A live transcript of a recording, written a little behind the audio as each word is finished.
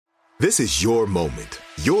This is your moment,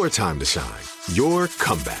 your time to shine, your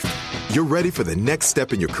comeback. You're ready for the next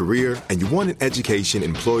step in your career, and you want an education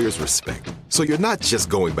employers respect. So you're not just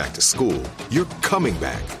going back to school, you're coming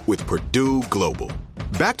back with Purdue Global.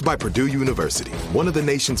 Backed by Purdue University, one of the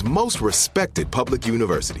nation's most respected public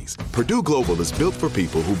universities, Purdue Global is built for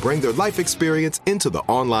people who bring their life experience into the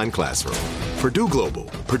online classroom. Purdue Global,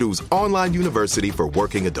 Purdue's online university for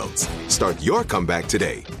working adults. Start your comeback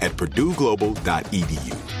today at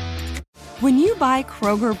purdueglobal.edu. When you buy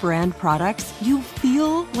Kroger brand products, you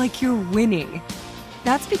feel like you're winning.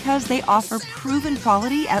 That's because they offer proven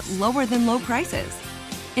quality at lower than low prices.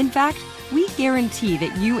 In fact, we guarantee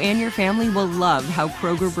that you and your family will love how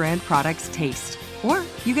Kroger brand products taste, or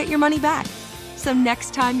you get your money back. So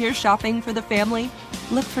next time you're shopping for the family,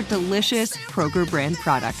 look for delicious Kroger brand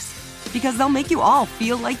products, because they'll make you all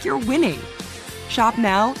feel like you're winning. Shop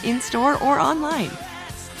now, in-store, or online.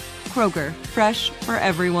 Kroger, fresh for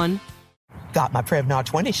everyone. Got my Prevnar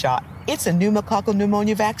 20 shot. It's a pneumococcal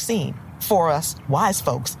pneumonia vaccine. For us, wise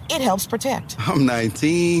folks, it helps protect. I'm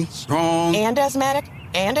 19, strong. And asthmatic,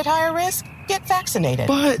 and at higher risk. Get vaccinated.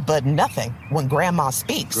 But nothing when grandma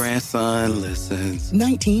speaks. Grandson listens.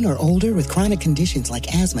 19 or older with chronic conditions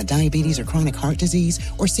like asthma, diabetes, or chronic heart disease,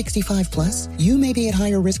 or 65 plus, you may be at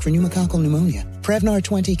higher risk for pneumococcal pneumonia. Prevnar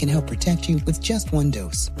 20 can help protect you with just one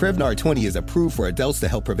dose. Prevnar 20 is approved for adults to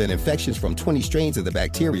help prevent infections from 20 strains of the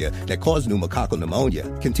bacteria that cause pneumococcal pneumonia.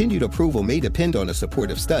 Continued approval may depend on a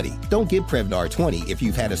supportive study. Don't give Prevnar 20 if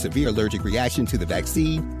you've had a severe allergic reaction to the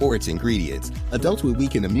vaccine or its ingredients. Adults with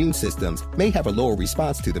weakened immune systems may have a lower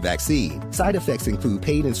response to the vaccine. Side effects include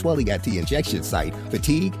pain and swelling at the injection site,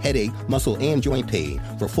 fatigue, headache, muscle, and joint pain.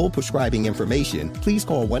 For full prescribing information, please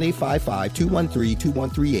call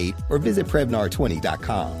 1-855-213-2138 or visit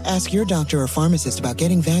Prevnar20.com. Ask your doctor or pharmacist about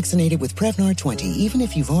getting vaccinated with Prevnar 20, even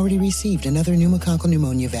if you've already received another pneumococcal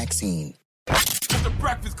pneumonia vaccine. It's the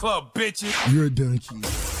Breakfast Club, bitches. You're a donkey.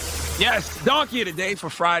 Yes, Donkey of the Day for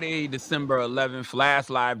Friday, December 11th. Last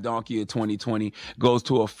live Donkey of 2020 goes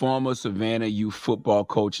to a former Savannah youth football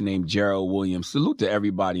coach named Gerald Williams. Salute to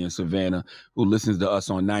everybody in Savannah who listens to us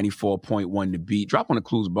on 94.1 The Beat. Drop on the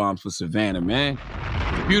clues bombs for Savannah, man.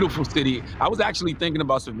 Beautiful city. I was actually thinking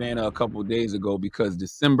about Savannah a couple of days ago because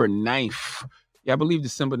December 9th, I believe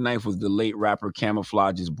December 9th was the late rapper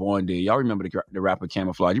Camouflage's born day. Y'all remember the rapper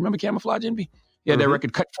Camouflage? You remember Camouflage, Envy? He had that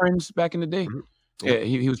record Cut Friends back in the day. Yeah,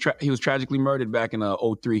 he was tragically murdered back in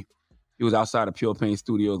 2003. He was outside of Pure Pain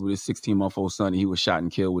Studios with his 16-month-old son, and he was shot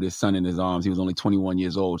and killed with his son in his arms. He was only 21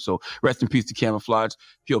 years old. So rest in peace to Camouflage,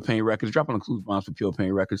 Pure Pain Records. Drop on the clues bombs for Pure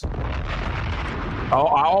Pain Records. I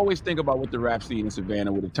always think about what the rap scene in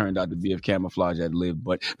Savannah would have turned out to be if Camouflage had lived.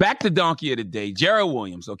 But back to Donkey of the Day, Gerald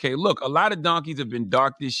Williams. Okay, look, a lot of donkeys have been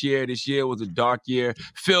dark this year. This year was a dark year,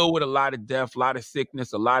 filled with a lot of death, a lot of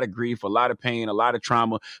sickness, a lot of grief, a lot of pain, a lot of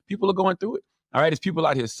trauma. People are going through it. All right, there's people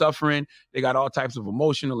out here suffering. They got all types of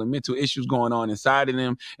emotional and mental issues going on inside of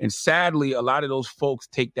them. And sadly, a lot of those folks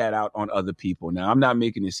take that out on other people. Now, I'm not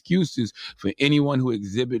making excuses for anyone who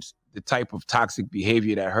exhibits the type of toxic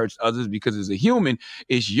behavior that hurts others, because as a human,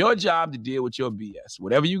 it's your job to deal with your BS.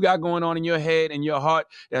 Whatever you got going on in your head and your heart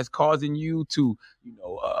that's causing you to,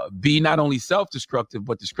 be not only self-destructive,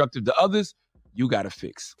 but destructive to others, you got to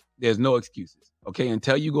fix. There's no excuses. Okay,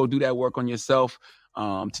 until you go do that work on yourself,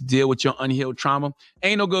 to deal with your unhealed trauma,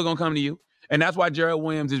 ain't no good gonna come to you. And that's why Gerald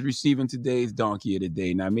Williams is receiving today's Donkey of the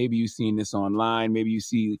Day. Now, maybe you've seen this online. Maybe you've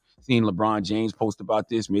seen LeBron James post about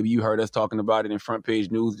this. Maybe you heard us talking about it in Front Page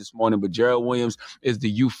News this morning. But Gerald Williams is the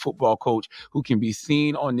youth football coach who can be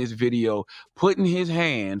seen on this video putting his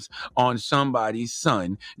hands on somebody's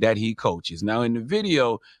son that he coaches. Now, in the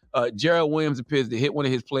video, Gerald Williams appears to hit one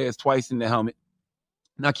of his players twice in the helmet.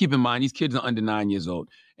 Now, keep in mind, these kids are under 9 years old.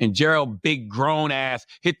 And Gerald, big grown ass,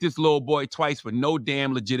 hit this little boy twice for no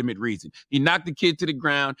damn legitimate reason. He knocked the kid to the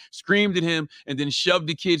ground, screamed at him, and then shoved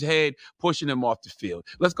the kid's head, pushing him off the field.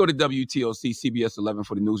 Let's go to WTOC CBS 11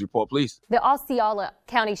 for the news report, please. The Osceola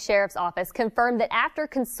County Sheriff's Office confirmed that after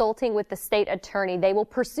consulting with the state attorney, they will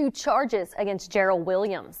pursue charges against Gerald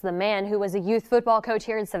Williams, the man who was a youth football coach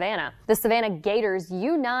here in Savannah. The Savannah Gators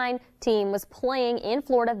U9 team was playing in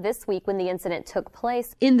Florida this week when the incident took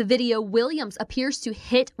place. In the video, Williams appears to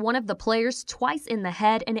hit one of the players twice in the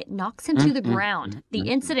head, and it knocks him to the ground. The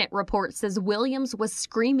incident report says Williams was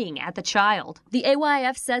screaming at the child. The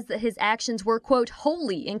AYF says that his actions were, quote,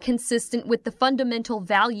 wholly inconsistent with the fundamental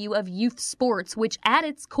value of youth sports, which at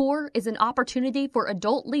its core is an opportunity for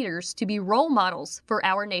adult leaders to be role models for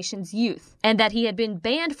our nation's youth, and that he had been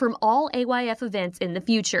banned from all AYF events in the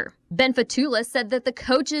future. Ben Fatula said that the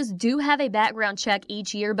coaches do have a background check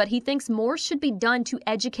each year, but he thinks more should be done to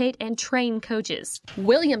educate and train coaches.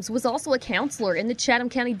 Williams was also a counselor in the Chatham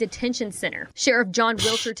County Detention Center. Sheriff John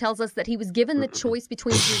Wilcher tells us that he was given the choice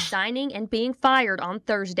between resigning and being fired on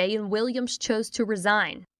Thursday, and Williams chose to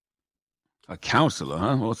resign. A counselor,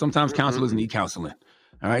 huh? Well, sometimes counselors need counseling.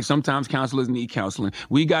 All right, sometimes counselors need counseling.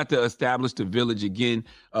 We got to establish the village again.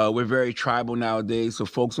 We're very tribal nowadays, so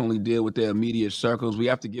folks only deal with their immediate circles. We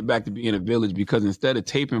have to get back to being a village, because instead of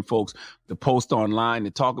taping folks to post online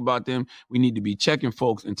to talk about them, we need to be checking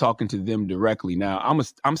folks and talking to them directly. Now,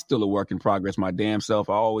 I'm still a work in progress, my damn self.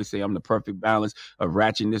 I always say I'm the perfect balance of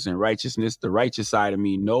ratchetness and righteousness. The righteous side of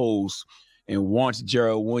me knows and wants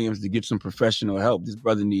Gerald Williams to get some professional help. This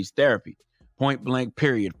brother needs therapy. Point blank,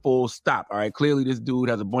 period, full stop. All right. Clearly, this dude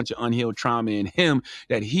has a bunch of unhealed trauma in him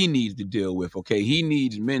that he needs to deal with. OK, he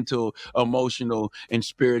needs mental, emotional and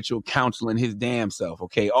spiritual counseling his damn self.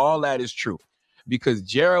 OK, all that is true, because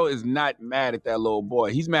Gerald is not mad at that little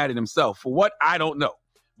boy. He's mad at himself for what I don't know.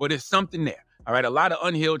 But it's something there. All right. A lot of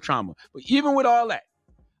unhealed trauma. But even with all that,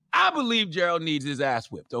 I believe Gerald needs his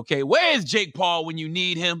ass whipped, okay? Where is Jake Paul when you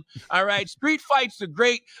need him? All right, street fights are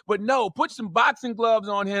great, but no, put some boxing gloves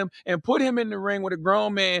on him and put him in the ring with a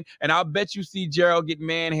grown man, and I'll bet you see Gerald get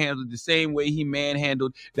manhandled the same way he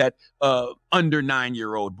manhandled that under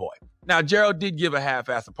 9-year-old boy. Now, Gerald did give a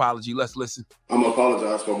half-ass apology. Let's listen. I'm going to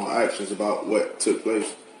apologize for my actions about what took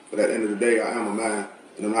place, but at the end of the day, I am a man,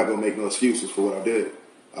 and I'm not going to make no excuses for what I did.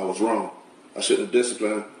 I was wrong. I shouldn't have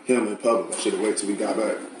disciplined him in public. I should have waited till we got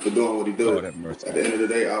back for doing what he did. At the end of the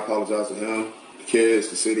day, I apologize to him, the kids,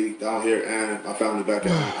 the city down here, and my family back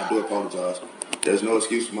at home. I do apologize. There's no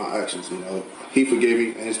excuse for my actions, you know. He forgave me,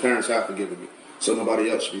 and his parents have forgiven me. So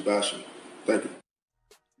nobody else should be bashing me. Thank you.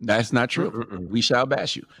 That's not true. We shall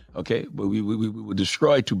bash you, okay? But we will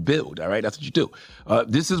destroy to build, all right? That's what you do.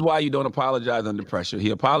 This is why you don't apologize under pressure. He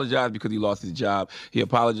apologized because he lost his job. He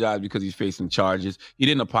apologized because he's facing charges. He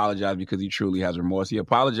didn't apologize because he truly has remorse. He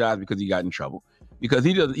apologized because he got in trouble, because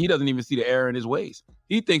he doesn't even see the error in his ways.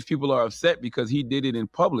 He thinks people are upset because he did it in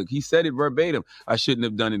public. He said it verbatim. I shouldn't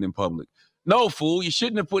have done it in public. No, fool, you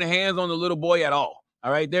shouldn't have put hands on the little boy at all,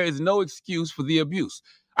 all right? There is no excuse for the abuse.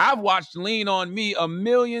 I've watched Lean on Me a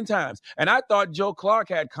million times, and I thought Joe Clark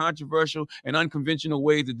had controversial and unconventional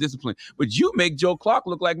ways of discipline. But you make Joe Clark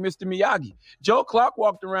look like Mr. Miyagi. Joe Clark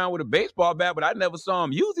walked around with a baseball bat, but I never saw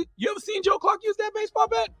him use it. You ever seen Joe Clark use that baseball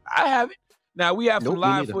bat? I haven't. Now, we have some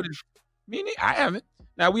live footage. I haven't.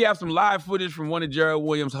 Now, we have some live footage from one of Gerald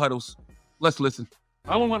Williams' huddles. Let's listen.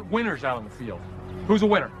 I only want winners out on the field. Who's a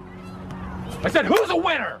winner? I said, who's a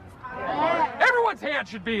winner? Everyone's hand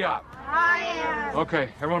should be up. I am. Okay,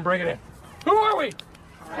 everyone bring it in. Who are we?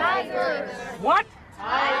 Tigers. What?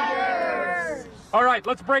 Tigers. All right,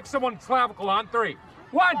 let's break someone's clavicle on 3.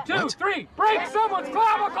 1, 2, 3. Break someone's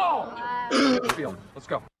clavicle. Let's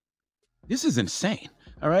go. This is insane.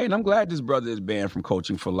 All right, and I'm glad this brother is banned from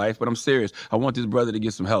coaching for life, but I'm serious. I want this brother to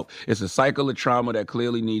get some help. It's a cycle of trauma that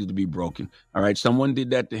clearly needs to be broken. All right, someone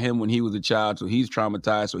did that to him when he was a child, so he's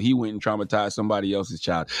traumatized, so he went and traumatized somebody else's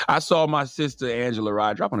child. I saw my sister, Angela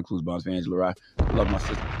Rye, drop on the clues bombs for Angela Rye. I love my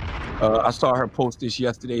sister. I saw her post this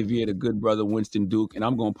yesterday via the good brother Winston Duke, and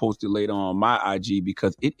I'm going to post it later on my IG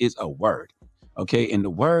because it is a word, okay? And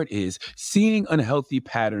the word is seeing unhealthy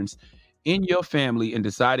patterns in your family and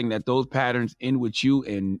deciding that those patterns end with you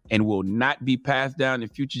and will not be passed down to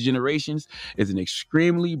future generations is an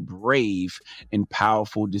extremely brave and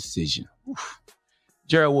powerful decision. Oof.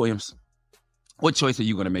 Gerald Williams, what choice are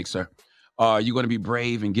you going to make, sir? Are you going to be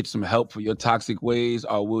brave and get some help for your toxic ways,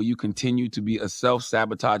 or will you continue to be a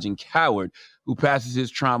self-sabotaging coward who passes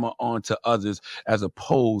his trauma on to others as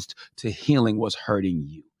opposed to healing what's hurting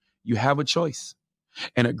you? You have a choice.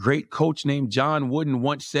 And a great coach named John Wooden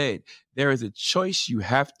once said, there is a choice you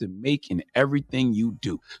have to make in everything you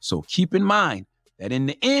do. So keep in mind that in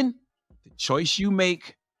the end, the choice you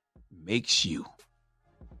make makes you.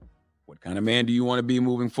 What kind of man do you want to be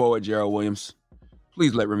moving forward, Gerald Williams?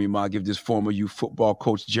 Please let Remy Ma give this former youth football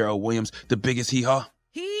coach Gerald Williams the biggest hee-haw.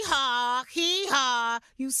 Hee-haw, hee-haw.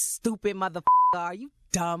 You stupid motherfucker. Are you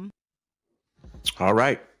dumb? All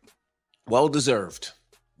right. Well-deserved.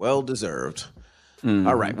 Well-deserved. Mm-hmm.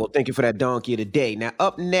 All right. Well, thank you for that donkey of the day. Now,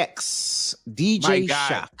 up next, DJ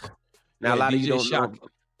Shock. Now, a lot of you don't know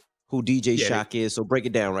who DJ Shock is, so break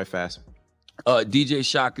it down right fast. DJ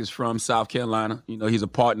Shock is from South Carolina. You know, he's a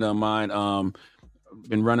partner of mine.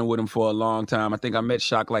 Been running with him for a long time. I think I met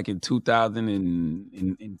Shock like in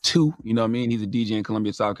 2002. You know what I mean? He's a DJ in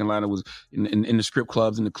Columbia, South Carolina, was in the strip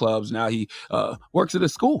clubs, in the clubs. Now he works at a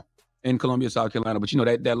school in Columbia, South Carolina. But, you know,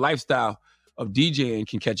 that lifestyle of DJing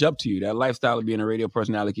can catch up to you. That lifestyle of being a radio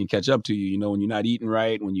personality can catch up to you. You know, when you're not eating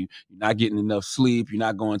right, when you're not getting enough sleep, you're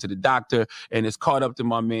not going to the doctor, and it's caught up to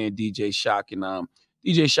my man DJ Shock. And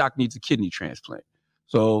DJ Shock needs a kidney transplant.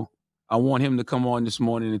 So I want him to come on this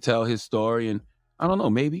morning and tell his story. And I don't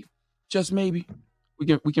know, maybe, just maybe, we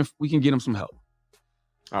can get him some help.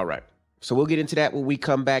 All right. So we'll get into that when we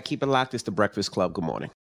come back. Keep it locked. It's the Breakfast Club. Good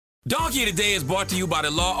morning. Donkey of the Day is brought to you by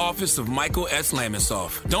the law office of Michael S.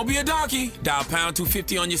 Lamonsoff. Don't be a donkey. Dial pound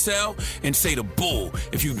 250 on your cell and say the bull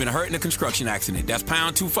if you've been hurt in a construction accident. That's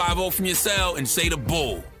pound 250 from your cell and say the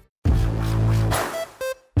bull.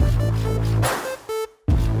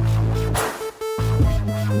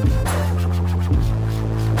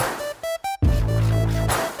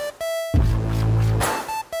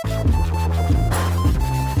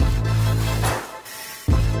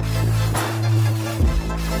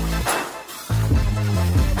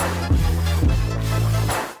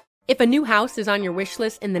 If a new house is on your wish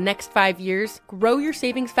list in the next 5 years, grow your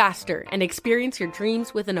savings faster and experience your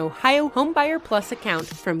dreams with an Ohio Homebuyer Plus account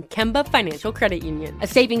from Kemba Financial Credit Union. A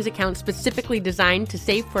savings account specifically designed to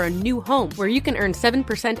save for a new home, where you can earn 7%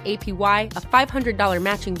 APY, a $500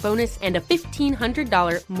 matching bonus, and a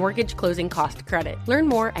 $1,500 mortgage closing cost credit. Learn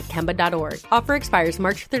more at Kemba.org. Offer expires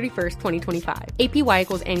March 31st, 2025. APY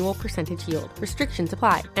equals annual percentage yield. Restrictions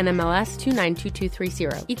apply. NMLS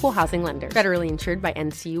 292230. Equal housing lender. Federally insured by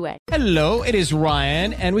NCUA. Hello, it is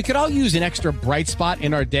Ryan, and we could all use an extra bright spot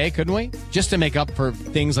in our day, couldn't we? Just to make up for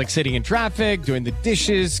things like sitting in traffic, doing the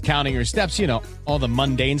dishes, counting your steps, you know, all the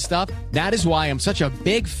mundane stuff. That is why I'm such a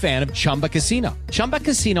big fan of Chumba Casino. Chumba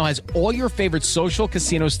Casino has all your favorite social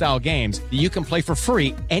casino-style games that you can play for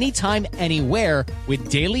free anytime, anywhere with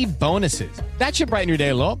daily bonuses. That should brighten your day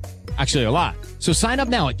a little. Actually, a lot. So sign up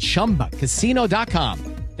now at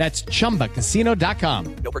ChumbaCasino.com. That's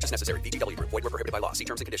ChumbaCasino.com. No purchase necessary. VGW Group. Void where prohibited by law. See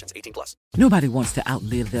terms and conditions. 18+. Nobody wants to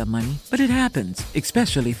outlive their money, but it happens,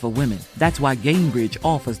 especially for women. That's why Gainbridge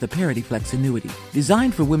offers the Parity Flex annuity,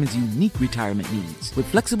 designed for women's unique retirement needs, with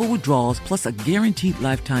flexible withdrawals plus a guaranteed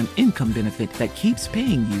lifetime income benefit that keeps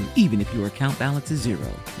paying you even if your account balance is zero.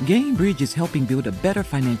 Gainbridge is helping build a better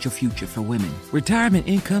financial future for women. Retirement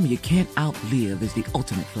income you can't outlive is the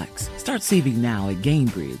ultimate flex. Start saving now at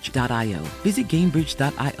Gainbridge.io. Visit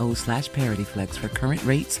Gainbridge.io/ParityFlex for current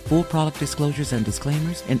rates, full product disclosures and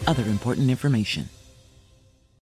disclaimers, and other important information.